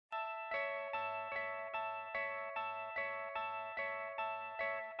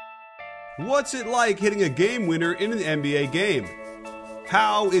What's it like hitting a game winner in an NBA game?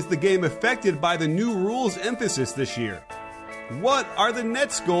 How is the game affected by the new rules emphasis this year? What are the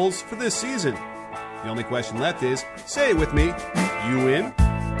Nets' goals for this season? The only question left is, say it with me, you in?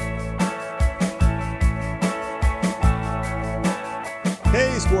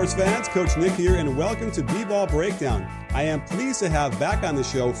 Hey sports fans, Coach Nick here, and welcome to B-Ball Breakdown. I am pleased to have back on the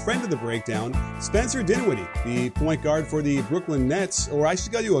show, friend of the breakdown, Spencer Dinwiddie, the point guard for the Brooklyn Nets, or I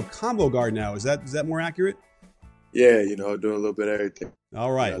should call you a combo guard now. Is that more accurate? Yeah, doing a little bit of everything.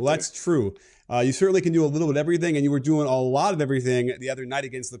 All right, well, that's true. You certainly can do a little bit of everything, and you were doing a lot of everything the other night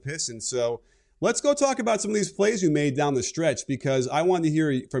against the Pistons. So let's go talk about some of these plays you made down the stretch, because I wanted to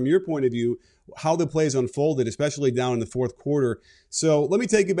hear from your point of view how the plays unfolded, especially down in the fourth quarter. So let me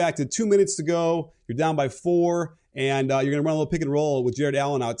take you back to 2 minutes to go. You're down by 4, and you're going to run a little pick and roll with Jarrett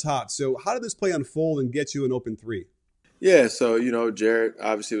Allen out top. So how did this play unfold and get you an open three? Yeah, so, Jarrett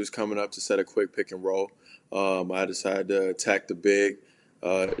obviously was coming up to set a quick pick and roll. I decided to attack the big.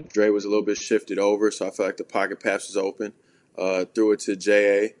 Dre was a little bit shifted over, so I felt like the pocket pass was open. Threw it to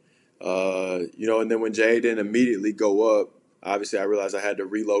J.A. And then when J.A. didn't immediately go up, obviously I realized I had to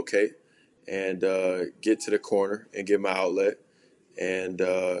relocate and get to the corner and get my outlet. And,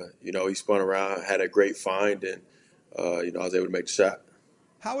 he spun around, had a great find, and, I was able to make the shot.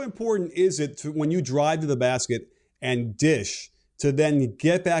 How important is it when you drive to the basket and dish to then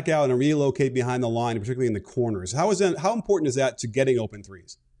get back out and relocate behind the line, particularly in the corners? How important is that to getting open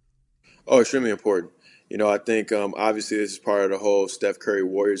threes? Oh, extremely important. I think obviously this is part of the whole Steph Curry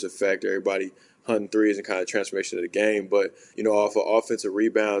Warriors effect. Everybody hunting threes and kind of transformation of the game. But, off of offensive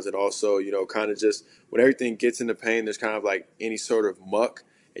rebounds and also, kind of just when everything gets in the paint, there's kind of like any sort of muck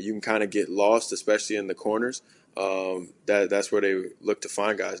and you can kind of get lost, especially in the corners. That's where they look to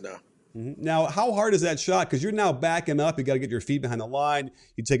find guys now. Mm-hmm. Now, how hard is that shot? Because you're now backing up. You got to get your feet behind the line.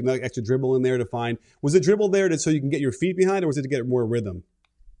 You take another extra dribble in there to find. Was it dribble there so you can get your feet behind, or was it to get more rhythm?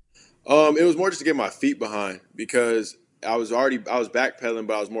 It was more just to get my feet behind because I was backpedaling,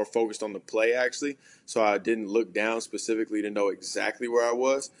 but I was more focused on the play actually. So I didn't look down specifically to know exactly where I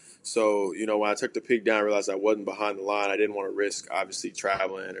was. So, when I took the peek down, I realized I wasn't behind the line. I didn't want to risk obviously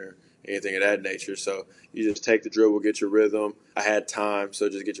traveling or anything of that nature. So you just take the dribble, get your rhythm. I had time, so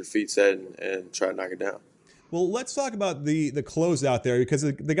just get your feet set and try to knock it down. Well, let's talk about the closeout there, because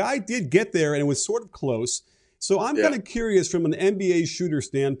the guy did get there and it was sort of close. So I'm kind of curious from an NBA shooter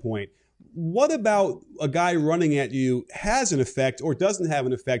standpoint, what about a guy running at you has an effect or doesn't have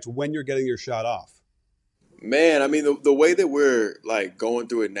an effect when you're getting your shot off? Man, I mean, the way that we're like going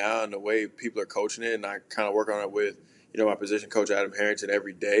through it now and the way people are coaching it, and I kind of work on it with, my position coach Adam Harrington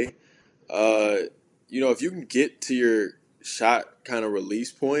every day. If you can get to your shot kind of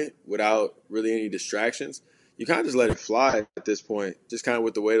release point without really any distractions, you kind of just let it fly at this point. Just kind of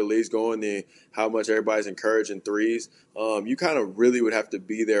with the way the league's going, how much everybody's encouraging threes, you kind of really would have to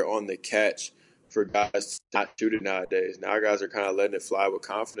be there on the catch for guys to not shoot it nowadays. Now guys are kind of letting it fly with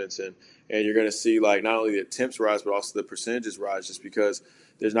confidence, and you're going to see like not only the attempts rise, but also the percentages rise just because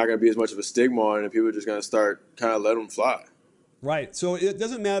there's not going to be as much of a stigma on it, and people are just going to start kind of let them fly. Right. So it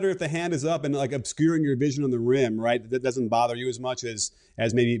doesn't matter if the hand is up and like obscuring your vision on the rim, right? That doesn't bother you as much as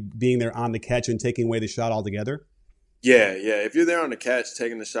maybe being there on the catch and taking away the shot altogether? Yeah. If you're there on the catch,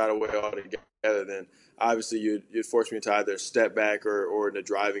 taking the shot away altogether, then obviously you'd force me to either step back or into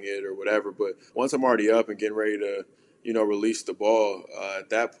driving it or whatever. But once I'm already up and getting ready to, release the ball at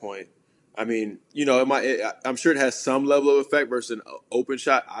that point, I mean, I'm sure it has some level of effect versus an open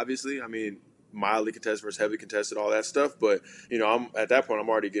shot, obviously. I mean, mildly contested versus heavily contested, all that stuff. But, I'm at that point, I'm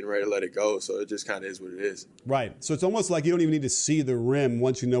already getting ready to let it go. So it just kind of is what it is. Right. So it's almost like you don't even need to see the rim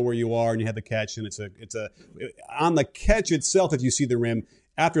once you know where you are and you have the catch. And it's on the catch itself, if you see the rim,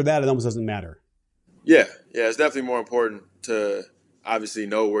 after that, it almost doesn't matter. Yeah. It's definitely more important to obviously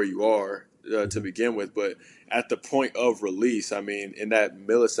know where you are to begin with. But at the point of release, I mean, in that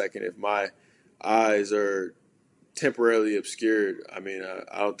millisecond, if my eyes are temporarily obscured, I mean,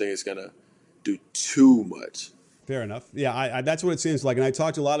 I don't think it's going to do too much. Fair enough. Yeah, that's what it seems like. And I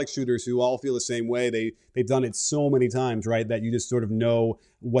talked to a lot of shooters who all feel the same way. They've done it so many times, right, that you just sort of know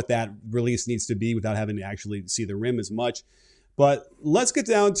what that release needs to be without having to actually see the rim as much. But let's get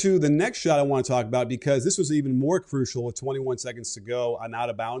down to the next shot I want to talk about, because this was even more crucial with 21 seconds to go, an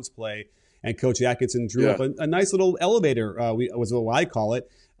out-of-bounds play. And Coach Atkinson drew up a nice little elevator, was what I call it.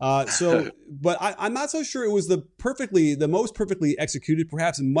 But I'm not so sure it was the most perfectly executed.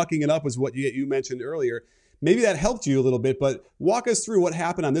 Perhaps mucking it up was what you mentioned earlier. Maybe that helped you a little bit, but walk us through what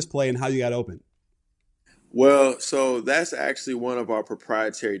happened on this play and how you got open. Well, so that's actually one of our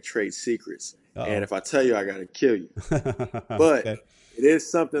proprietary trade secrets. Uh-oh. And if I tell you, I got to kill you. But it is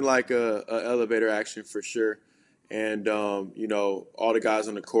something like a elevator action for sure. And, you know, all the guys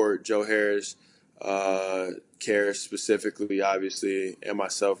on the court, Joe Harris, Karras specifically, obviously, and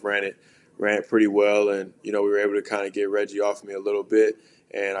myself ran it pretty well. And, you know, we were able to kind of get Reggie off me a little bit.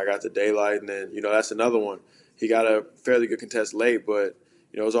 And I got the daylight. And then, you know, that's another one. He got a fairly good contest late, but,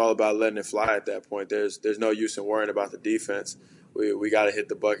 you know, it was all about letting it fly at that point. There's no use in worrying about the defense. We got to hit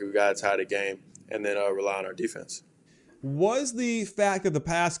the bucket. We got to tie the game and then rely on our defense. Was the fact that the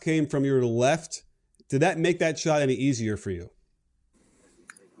pass came from your left, did that make that shot any easier for you?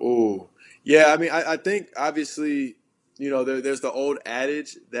 Ooh. Yeah, I mean, I think obviously, you know, there's the old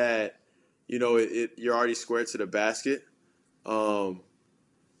adage that, you know, you're already squared to the basket.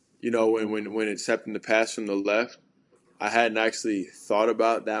 You know, when accepting the pass from the left, I hadn't actually thought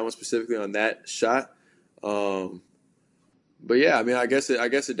about that one specifically on that shot. But yeah, I mean, I guess it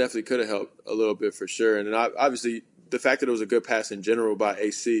definitely could have helped a little bit for sure. And then obviously the fact that it was a good pass in general by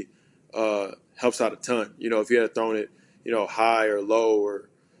AC helps out a ton. You know, if you had thrown it, you know, high or low or,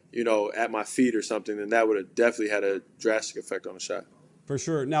 you know, at my feet or something, then that would have definitely had a drastic effect on the shot. For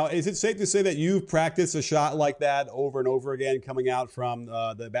sure. Now, is it safe to say that you've practiced a shot like that over and over again, coming out from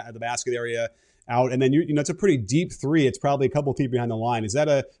the basket area out, and then you know it's a pretty deep three. It's probably a couple feet behind the line. Is that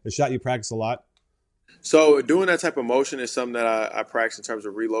a shot you practice a lot? So doing that type of motion is something that I practice in terms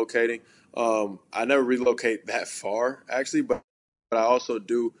of relocating. I never relocate that far actually, but I also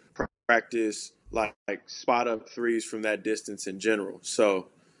do practice like spot up threes from that distance in general. So,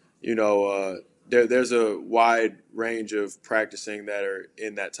 you know, there's a wide range of practicing that are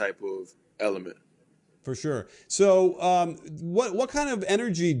in that type of element. For sure. So what kind of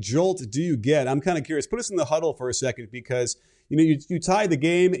energy jolt do you get? I'm kind of curious. Put us in the huddle for a second because, you know, you tied the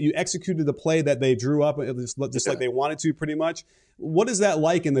game. You executed the play that they drew up just like they wanted to pretty much. What is that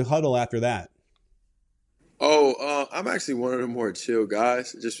like in the huddle after that? I'm actually one of the more chill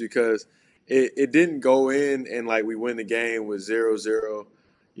guys just because it didn't go in and like we win the game with 0-0,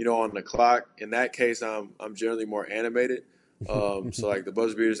 you know, on the clock. In that case, I'm generally more animated. So like the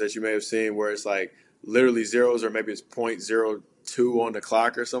buzzer beaters that you may have seen where it's like literally zeros or maybe it's 0.02 on the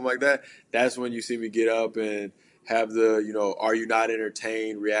clock or something like that. That's when you see me get up and have the, you know, are you not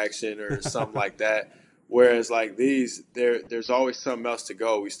entertained reaction or something like that. Whereas like these, there's always something else to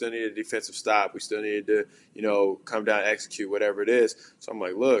go. We still need a defensive stop. We still need to, you know, come down and execute whatever it is. So I'm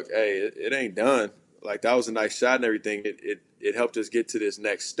like, look, hey, it ain't done. Like that was a nice shot and everything. It helped us get to this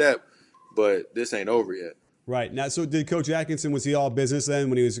next step, but this ain't over yet. Right. Now, so did Coach Atkinson, was he all business then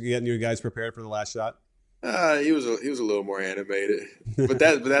when he was getting you guys prepared for the last shot? He was a little more animated, but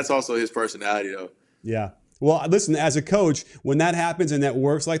that's also his personality though. Yeah. Well, listen, as a coach, when that happens and that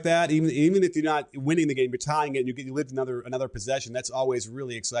works like that, even if you're not winning the game, you're tying it, and you lived another possession. That's always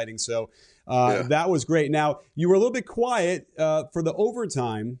really exciting. So that was great. Now you were a little bit quiet for the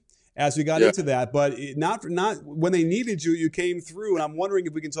overtime as we got into that, but not when they needed you. You came through, and I'm wondering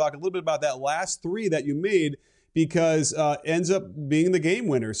if we can talk a little bit about that last three that you made because ends up being the game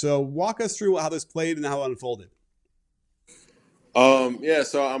winner. So walk us through how this played and how it unfolded.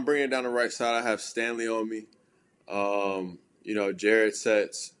 So I'm bringing it down the right side. I have Stanley on me. You know, Jared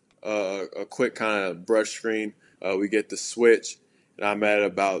sets a quick kind of brush screen. We get the switch, and I'm at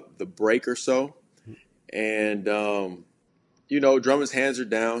about the break or so. And, you know, Drummond's hands are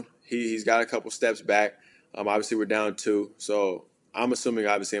down. He's got a couple steps back. Obviously, we're down 2. So I'm assuming,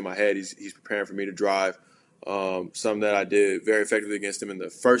 obviously, in my head, he's preparing for me to drive. Something that I did very effectively against him in the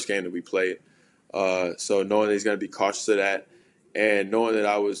first game that we played. So knowing that he's going to be cautious of that and knowing that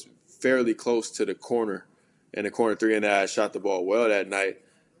I was fairly close to the corner in the corner 3 and that I shot the ball well that night,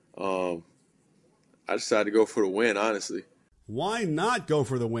 I decided to go for the win, honestly. Why not go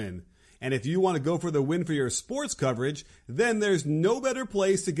for the win? And if you want to go for the win for your sports coverage, then there's no better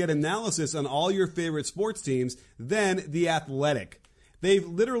place to get analysis on all your favorite sports teams than The Athletic. They've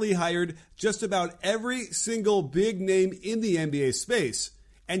literally hired just about every single big name in the NBA space.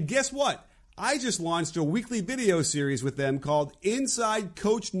 And guess what? I just launched a weekly video series with them called Inside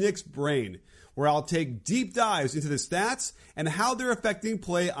Coach Nick's Brain, where I'll take deep dives into the stats and how they're affecting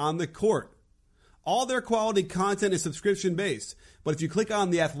play on the court. All their quality content is subscription-based, but if you click on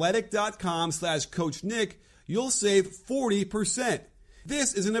theathletic.com/Coach Nick, you'll save 40%.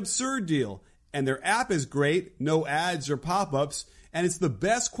 This is an absurd deal, and their app is great, no ads or pop-ups, and it's the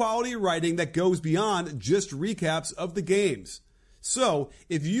best quality writing that goes beyond just recaps of the games. So,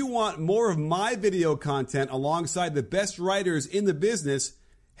 if you want more of my video content alongside the best writers in the business,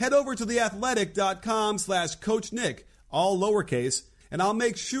 head over to theathletic.com/Coach Nick, all lowercase, and I'll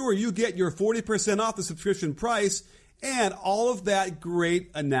make sure you get your 40% off the subscription price and all of that great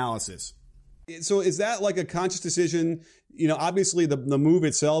analysis. So is that like a conscious decision? Obviously the move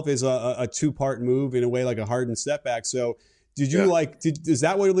itself is a two-part move in a way, like a hardened step back. So did you Yeah. is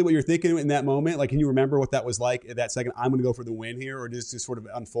that really what you're thinking in that moment? Like, can you remember what that was like at that second? I'm going to go for the win here, or does this sort of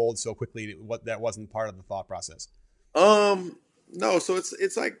unfold so quickly what that wasn't part of the thought process? No, so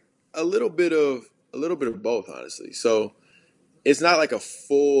it's like a little bit of both, honestly. So it's not like a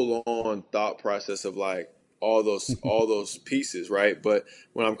full on thought process of like all those pieces, right? But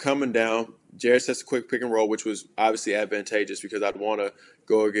when I'm coming down, Jared sets a quick pick and roll, which was obviously advantageous because I'd want to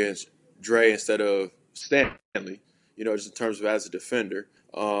go against Dre instead of Stanley, just in terms of as a defender.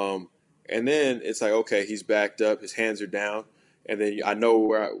 And then it's like, okay, he's backed up, his hands are down, and then I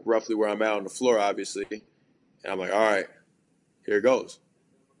know roughly where I'm at on the floor, obviously, and I'm like, all right, here it goes.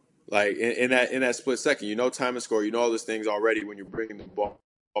 Like in that split second, time and score, all those things already when you're bringing the ball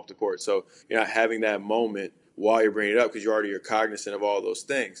off the court. So you're not having that moment while you're bringing it up because you're cognizant of all those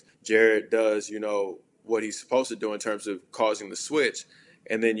things. Jared does, what he's supposed to do in terms of causing the switch,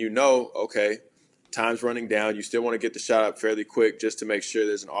 and then okay, time's running down. You still want to get the shot up fairly quick just to make sure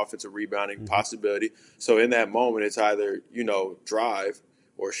there's an offensive rebounding possibility. So in that moment, it's either drive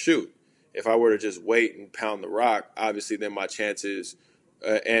or shoot. If I were to just wait and pound the rock, obviously then my chances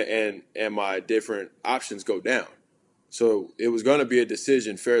and my different options go down. So it was going to be a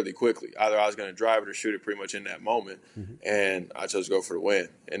decision fairly quickly. Either I was going to drive it or shoot it pretty much in that moment, and I chose to go for the win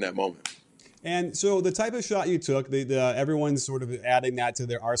in that moment. And so the type of shot you took, everyone's sort of adding that to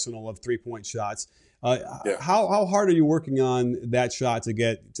their arsenal of 3-point shots. Yeah. How hard are you working on that shot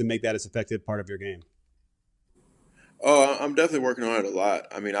to make that as effective part of your game? Oh, I'm definitely working on it a lot.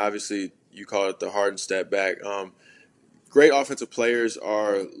 I mean, obviously, you call it the hardened step back. Great offensive players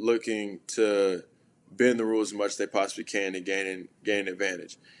are looking to bend the rules as much as they possibly can to gain an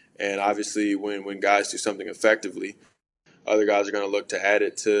advantage. And obviously, when guys do something effectively, other guys are going to look to add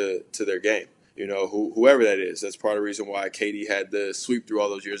it to their game. Whoever that is. That's part of the reason why KD had the sweep through all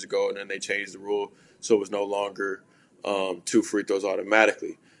those years ago, and then they changed the rule so it was no longer 2 free throws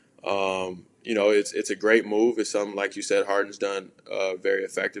automatically. It's a great move. It's something, like you said, Harden's done very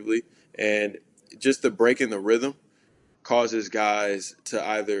effectively. And just the break in the rhythm causes guys to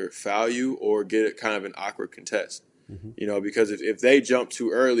either foul you or get kind of an awkward contest. Because if they jump too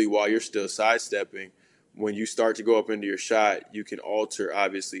early while you're still sidestepping, when you start to go up into your shot, you can alter,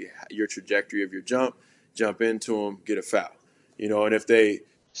 obviously, your trajectory of your jump into them, get a foul. And if they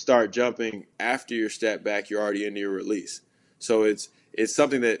start jumping after your step back, you're already into your release. So it's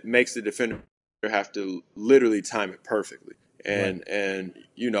something that makes the defender have to literally time it perfectly. And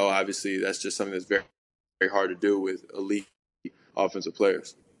obviously that's just something that's very, very hard to do with elite offensive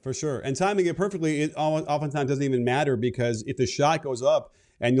players. For sure. And timing it perfectly, it oftentimes doesn't even matter because if the shot goes up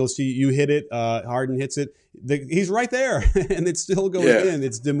and you'll see you hit it, Harden hits it, he's right there and it still goes in.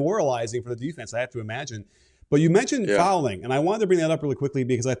 It's demoralizing for the defense, I have to imagine. But you mentioned fouling, and I wanted to bring that up really quickly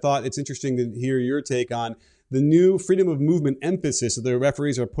because I thought it's interesting to hear your take on the new freedom of movement emphasis that the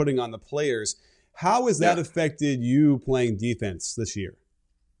referees are putting on the players. How has that affected you playing defense this year?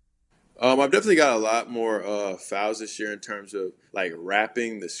 I've definitely got a lot more fouls this year in terms of like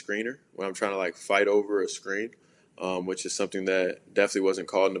wrapping the screener when I'm trying to like fight over a screen, which is something that definitely wasn't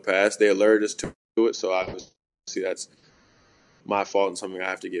called in the past. They alerted us to it, so obviously that's my fault and something I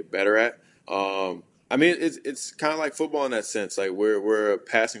have to get better at. I mean, it's kind of like football in that sense. Like we're a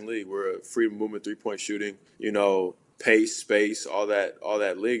passing league, we're a freedom movement, 3-point shooting, pace, space, all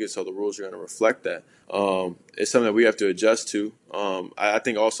that league, and so the rules are going to reflect that. It's something that we have to adjust to. I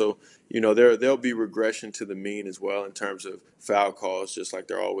think also, there'll be regression to the mean as well in terms of foul calls, just like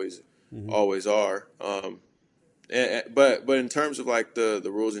there always are. But in terms of like the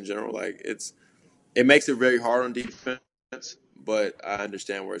rules in general, like it makes it very hard on defense. But I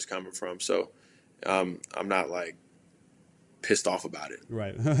understand where it's coming from, so I'm not like pissed off about it.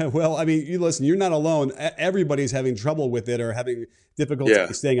 Right. Well, I mean, you're not alone. Everybody's having trouble with it or having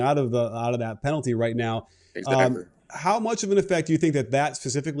difficulty staying out of that penalty right now. Exactly. How much of an effect do you think that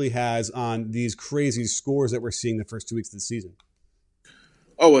specifically has on these crazy scores that we're seeing the first 2 weeks of the season?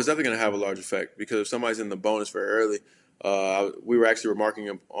 Oh, well, it's definitely going to have a large effect because if somebody's in the bonus very early, we were actually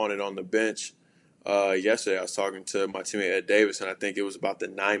remarking on it on the bench yesterday. I was talking to my teammate Ed Davis, and I think it was about the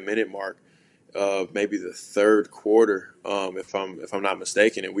 9-minute mark of maybe the third quarter, if I'm not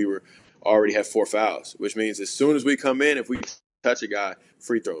mistaken, and we were already had 4 fouls, which means as soon as we come in, if we touch a guy,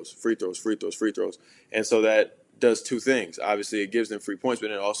 free throws. And so that does 2 things. Obviously, it gives them free points, but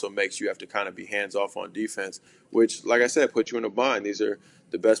it also makes you have to kind of be hands off on defense, which, like I said, puts you in a bind. These are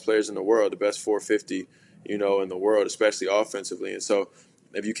the best players in the world, the best 450, in the world, especially offensively. And so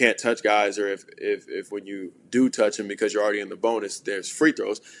if you can't touch guys, or if when you do touch them because you're already in the bonus, there's free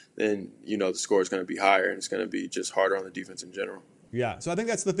throws, then the score is going to be higher, and it's going to be just harder on the defense in general. Yeah, so I think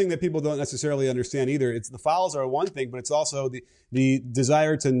that's the thing that people don't necessarily understand either. It's the fouls are one thing, but it's also the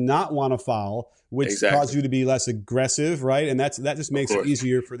desire to not want to foul, which causes you to be less aggressive, right? And that just makes it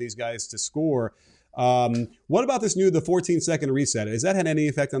easier for these guys to score. What about the 14-second reset? Has that had any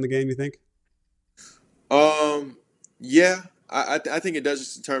effect on the game, you think? Yeah, I think it does,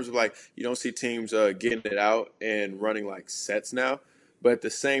 just in terms of like you don't see teams getting it out and running like sets now. But at the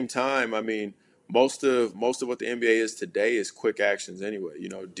same time, I mean, most of what the NBA is today is quick actions anyway.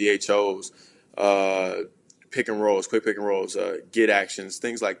 DHOs, quick pick and rolls, get actions,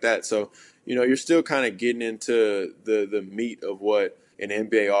 things like that. So, you're still kind of getting into the meat of what an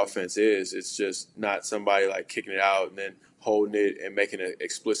NBA offense is. It's just not somebody like kicking it out and then holding it and making an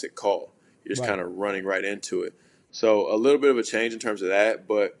explicit call. You're just kind of running right into it. So a little bit of a change in terms of that,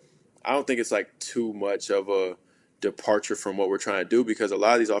 but I don't think it's like too much of a departure from what we're trying to do, because a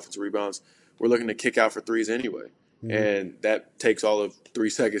lot of these offensive rebounds, we're looking to kick out for threes anyway. Mm-hmm. And that takes all of 3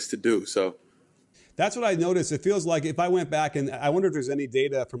 seconds to do. So that's what I noticed. It feels like if I went back, and I wonder if there's any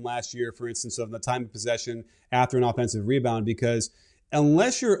data from last year, for instance, of the time of possession after an offensive rebound, because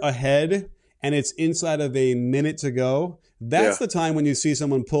unless you're ahead and it's inside of a minute to go, that's the time when you see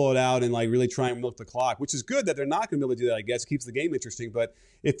someone pull it out and like really try and milk the clock, which is good that they're not going to be able to do that, I guess. It keeps the game interesting. But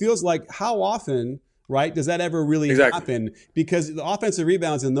it feels like how often, right, does that ever really happen? Because the offensive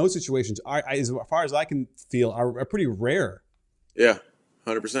rebounds in those situations, are, as far as I can feel, are pretty rare. Yeah,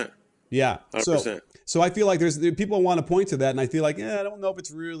 100%. Yeah, 100%. So I feel like there's people want to point to that, and I feel like I don't know if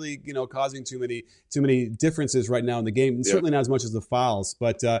it's really causing too many differences right now in the game. Certainly not as much as the fouls.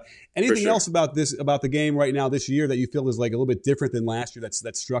 But anything else about the game right now this year that you feel is like a little bit different than last year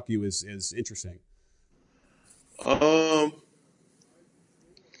that struck you as interesting? No,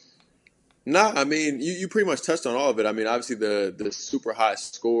 I mean you pretty much touched on all of it. I mean, obviously the super high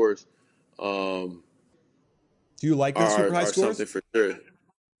scores. Do you like the super high scores? Something for sure.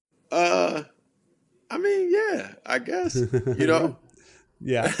 I mean, yeah, I guess,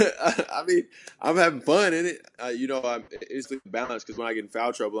 Yeah. I mean, I'm having fun in it. It's the balance, because when I get in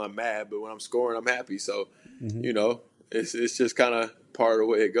foul trouble, I'm mad, but when I'm scoring, I'm happy. So, it's just kind of part of the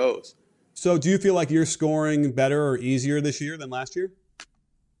way it goes. So do you feel like you're scoring better or easier this year than last year?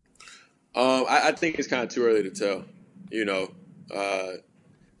 I think it's kind of too early to tell.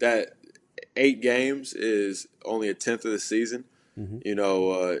 That 8 games is only a tenth of the season. Mm-hmm.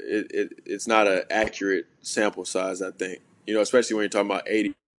 It's not an accurate sample size, I think. Especially when you're talking about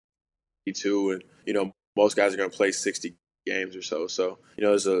 82, and most guys are going to play 60 games or so. So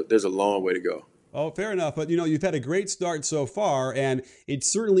there's a long way to go. Oh, fair enough. But you've had a great start so far, and it's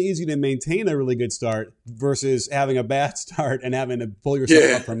certainly easy to maintain a really good start versus having a bad start and having to pull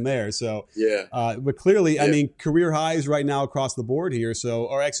yourself up from there. So but clearly, I mean, career highs right now across the board here. So,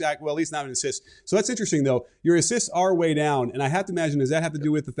 at least not an assist. So that's interesting, though. Your assists are way down, and I have to imagine, does that have to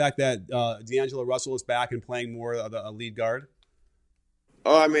do with the fact that D'Angelo Russell is back and playing more of a lead guard?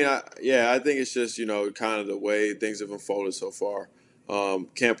 Oh, I mean, I think it's just kind of the way things have unfolded so far.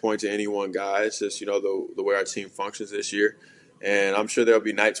 Can't point to any one guy. It's just, the way our team functions this year. And I'm sure there'll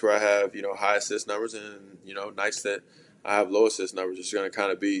be nights where I have, high assist numbers, and, nights that I have low assist numbers. It's going to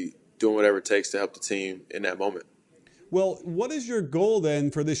kind of be doing whatever it takes to help the team in that moment. Well, what is your goal then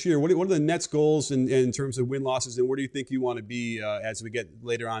for this year? What are the Nets' goals in terms of win-losses, and where do you think you want to be as we get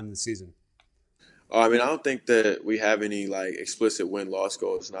later on in the season? I mean, I don't think that we have any, explicit win-loss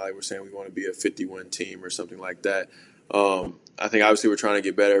goals. It's not like we're saying we want to be a 50-win team or something like that. I think obviously we're trying to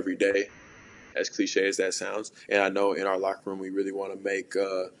get better every day, as cliche as that sounds. And I know in our locker room we really want to make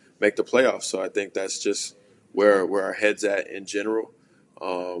the playoffs. So I think that's just where our head's at in general,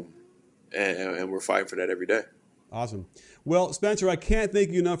 and we're fighting for that every day. Awesome. Well, Spencer, I can't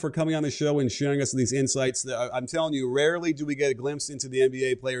thank you enough for coming on the show and sharing us these insights. I'm telling you, rarely do we get a glimpse into the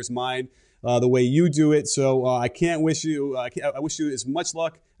NBA player's mind the way you do it. So I wish you as much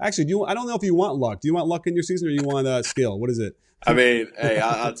luck. Actually, I don't know if you want luck. Do you want luck in your season, or you want skill? What is it? I mean, hey,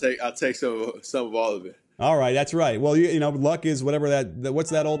 I'll take some of all of it. All right, that's right. Well, luck is whatever what's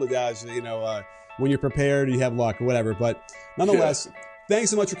that old adage? When you're prepared, you have luck or whatever. But nonetheless, thanks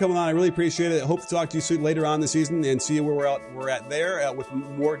so much for coming on. I really appreciate it. I hope to talk to you soon later on this season and see where we're at there with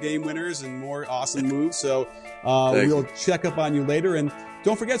more game winners and more awesome moves. So we'll check up on you later. And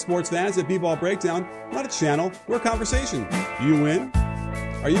don't forget, sports fans, at B-Ball Breakdown, we're not a channel, we're a conversation. You win.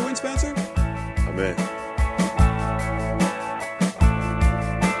 Are you in, Spencer? I'm in.